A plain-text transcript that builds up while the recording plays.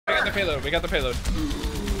got the payload. We got the payload.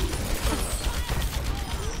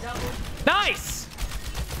 Nice!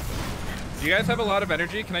 Do you guys have a lot of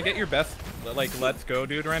energy? Can I get your best, like, let's go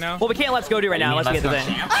dude right now? Well, we can't let's go dude right now unless we get the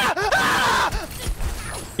thing.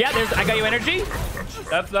 Yeah, there's. I got you energy.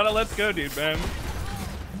 That's not a let's go dude, man.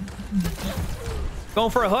 Going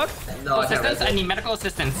for a hook. No, assistance. I need medical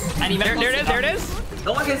assistance. I need medical assistance. There it is.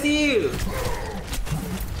 No one can see you.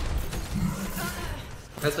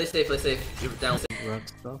 Let's play safe. Play safe. You're down.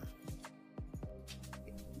 Stuff.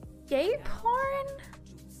 Gay porn?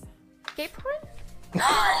 Gay porn?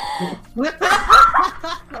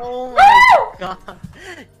 Oh my god.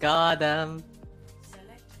 God damn.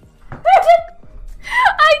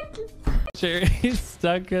 Cherry's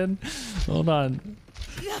stuck in. Hold on.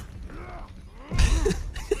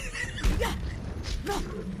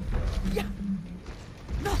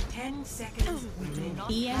 10 seconds.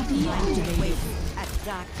 EMP activated.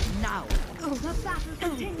 Attack now. The battle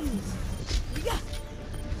continues.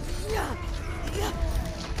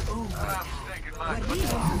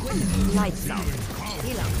 Lights out.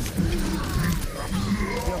 Heal out.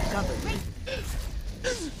 You're covered.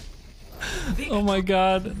 Oh my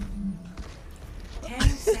god. 10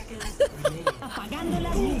 seconds remaining. Apagando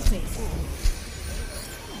las luces.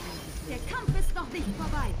 Der Kampf ist noch nicht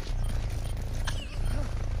vorbei.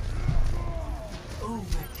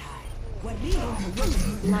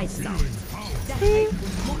 Lights out.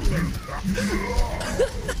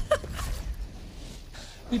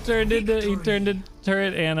 He turned into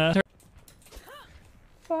turret Anna.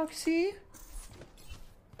 Foxy,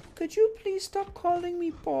 could you please stop calling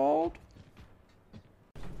me bald?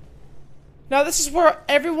 Now this is where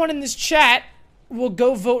everyone in this chat will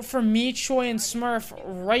go vote for me, Choi, and Smurf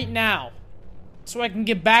right now. So I can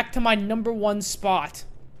get back to my #1 spot.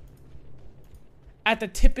 At the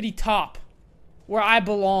tippity top. Where I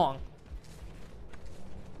belong.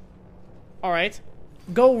 Alright.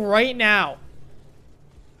 Go right now.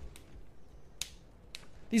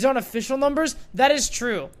 These aren't official numbers? That is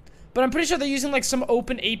true. But I'm pretty sure they're using like some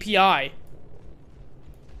open API.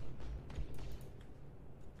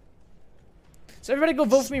 So everybody go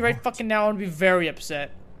vote for me right fucking now. I'm gonna be very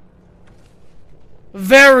upset.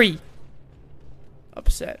 Very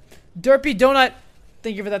upset. Derpy Donut,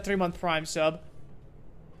 thank you for that 3-month Prime sub.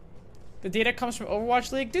 The data comes from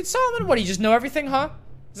Overwatch League. Dude, Solomon, what, you just know everything, huh?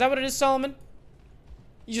 Is that what it is, Solomon?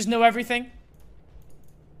 You just know everything?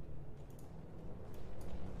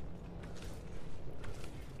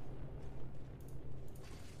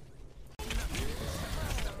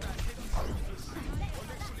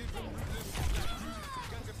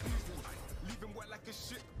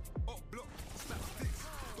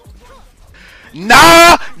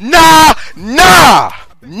 Nah!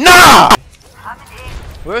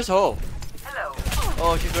 Where's Ho? Hello.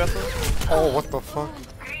 Oh, she grappled. Oh, what the fuck?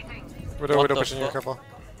 Widow pushing you, careful.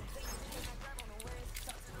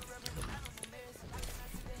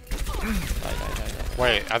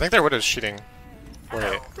 Wait, I think their Widow's cheating.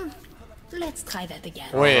 Wait. Let's try that again.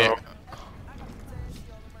 Wait.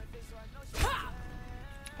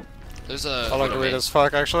 There's a. I like weird as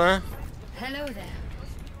fuck, actually. Hello there.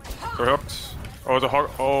 Go helped. Oh, the hog.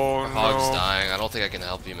 Oh, the hog's no. dying. I don't think I can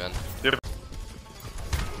help you, man. Yep.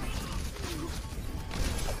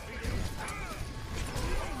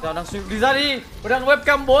 Giờ đang đi ra đi, tôi đang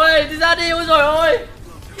webcam bố ơi, đi ra đi, ôi trời ơi.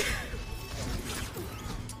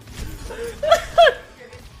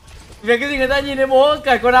 Việc cái gì người ta nhìn thấy bố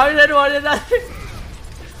cởi quần áo như thế đùa đi ra.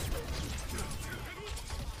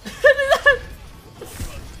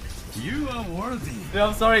 You are worthy. Dude,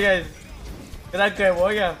 I'm sorry guys. Người ta cởi bố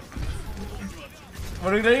kìa.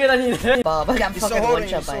 Mà đừng thấy người ta nhìn thế. Bob, I got fucking one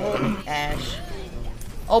shot by Ash.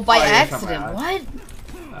 Oh, by accident. What?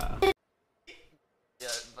 Yeah,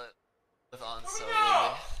 but with on so early.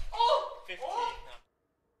 15.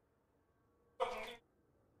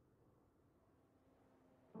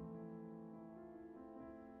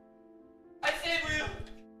 I save you.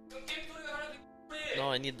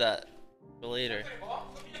 No, I need that for later.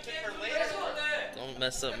 Don't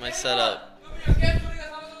mess up my setup.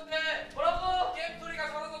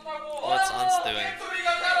 What's Ans doing?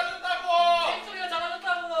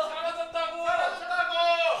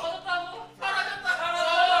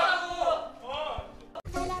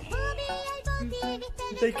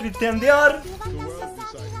 Soy Cristian Dior.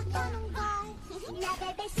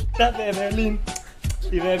 La Berlín.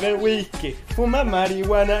 Y bebe whisky, fuma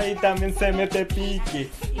marihuana y también se mete piqui.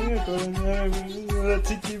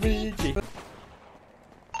 Chiquibriqui.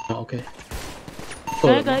 OK。有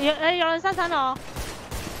人上3楼，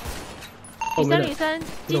女生，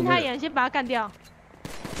近他眼，先把他干掉。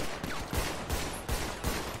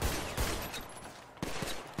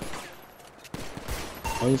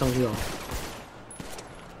我已经上去了。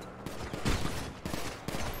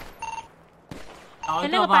哎，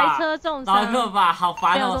那个白车重伤。老个吧，好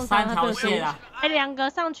烦哦，没有重伤3条线啊。哎，2个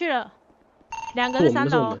上去了，2个在3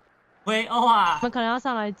楼。喂，欧啊，我们可能要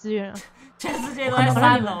上来支援了。全世界都在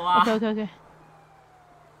3楼啊。OK。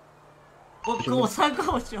我撑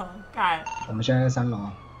够久，干。我们现在在3楼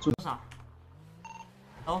啊。多少？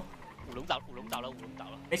哦。五龙倒了。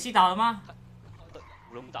梅西倒了吗？对，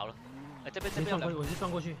五龙倒了。哎，这边。我去撞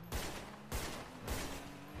过去。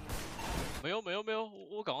没有，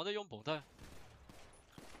我刚刚在用绷带。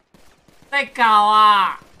在搞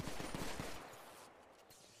啊！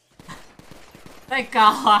在搞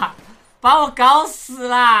啊！把我搞死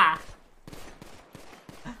啦！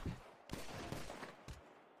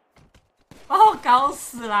把我搞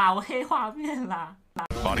死啦！我黑画面啦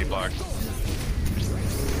Body block.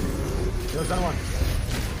 有3万。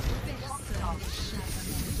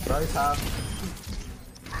Sorry, Tom.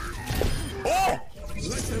 Oh!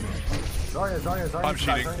 Sorry. I'm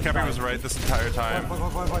cheating. Kevin was right this entire time.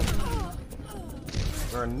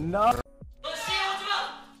 We're not.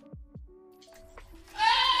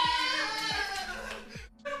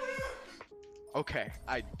 Okay,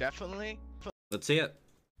 I definitely. Let's see it.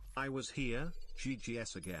 I was here,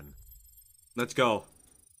 GGS again. Let's go.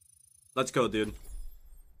 Let's go, dude.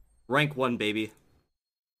 Rank 1, baby.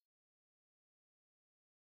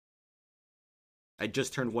 I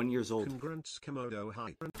just turned 1 years old. Congrats, Komodo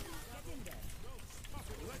hype.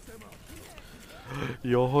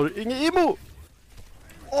 Jag har ingen emo!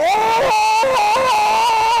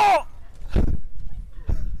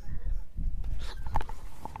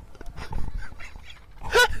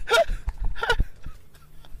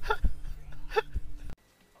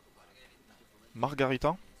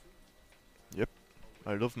 Margarita? Yep,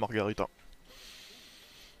 I love Margarita.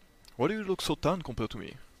 Why do you look so tan compared to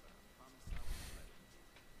me?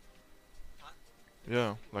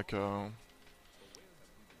 Yeah, like I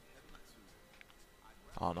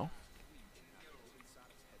don't know.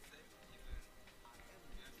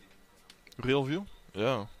 Real view?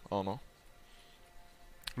 Yeah, I don't know.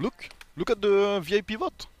 Look at the VIP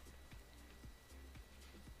vote.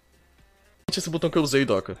 Esse botão que eu usei,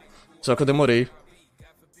 Doca. Só que eu demorei.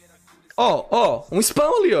 Ó, um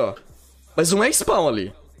spawn ali, ó. Mas não é spawn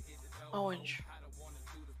ali. Aonde?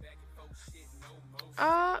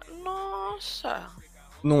 Ah, nossa.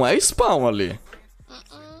 Não é spawn ali.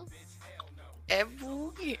 É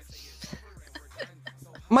bug.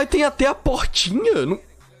 Mas tem até a portinha. Não...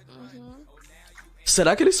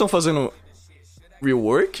 Será que eles estão fazendo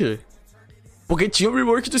rework? Porque tinha o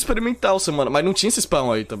rework do experimental semana, mas não tinha esse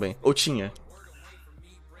spawn aí também. Ou tinha?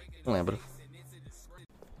 Não lembro.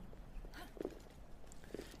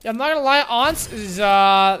 Yeah, I'm not gonna lie, Ants is,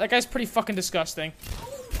 that guy's pretty fucking disgusting.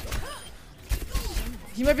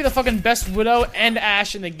 He might be the fucking best Widow and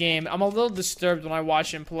Ashe in the game. I'm a little disturbed when I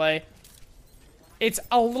watch him play. It's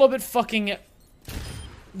a little bit fucking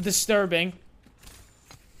disturbing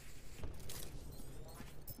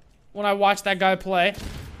when I watch that guy play.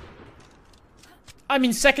 I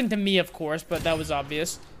mean, second to me, of course, but that was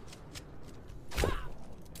obvious.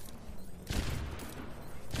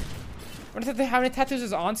 I wonder if how many tattoos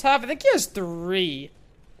does Ants have? I think he has 3.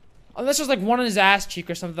 Unless there's like one on his ass cheek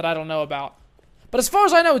or something that I don't know about. But as far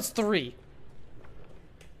as I know, it's 3.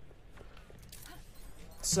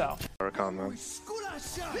 So. Hurricane, man.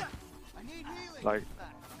 Like,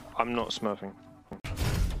 I'm not smurfing.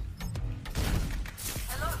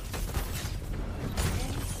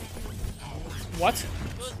 What?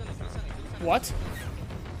 What?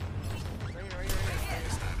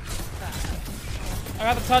 I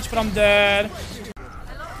got the touch, but I'm dead.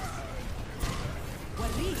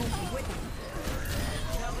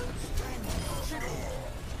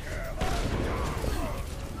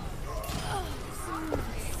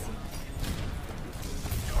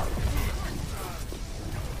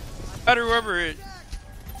 Better whoever it.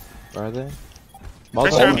 Where are they?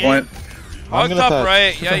 Pressure point. Hog top touch.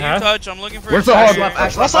 right. Yeah, you touch. I'm looking for. Where's the hog?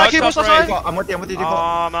 Left side, keep left side. I'm with you,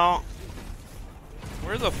 I'm out.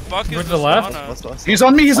 Where the fuck is the left? He's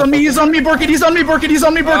on me, Borkin, help,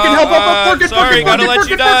 Borkin, sorry, gotta let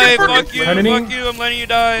you die. Borkin. Fuck you, I'm letting you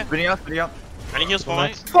die. Spinning up. I need heals for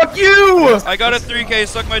me. Fuck you! I got a 3k,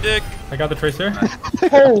 suck my dick. I got the tracer.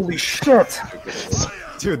 Holy shit!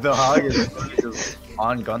 Dude, the hog is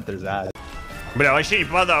on Gunther's ass. Бля, вообще не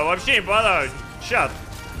попадал, Щас.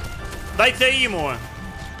 Дайте ему.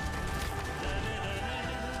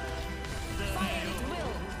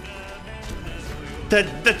 Да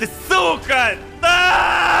ты сука!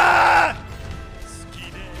 Да!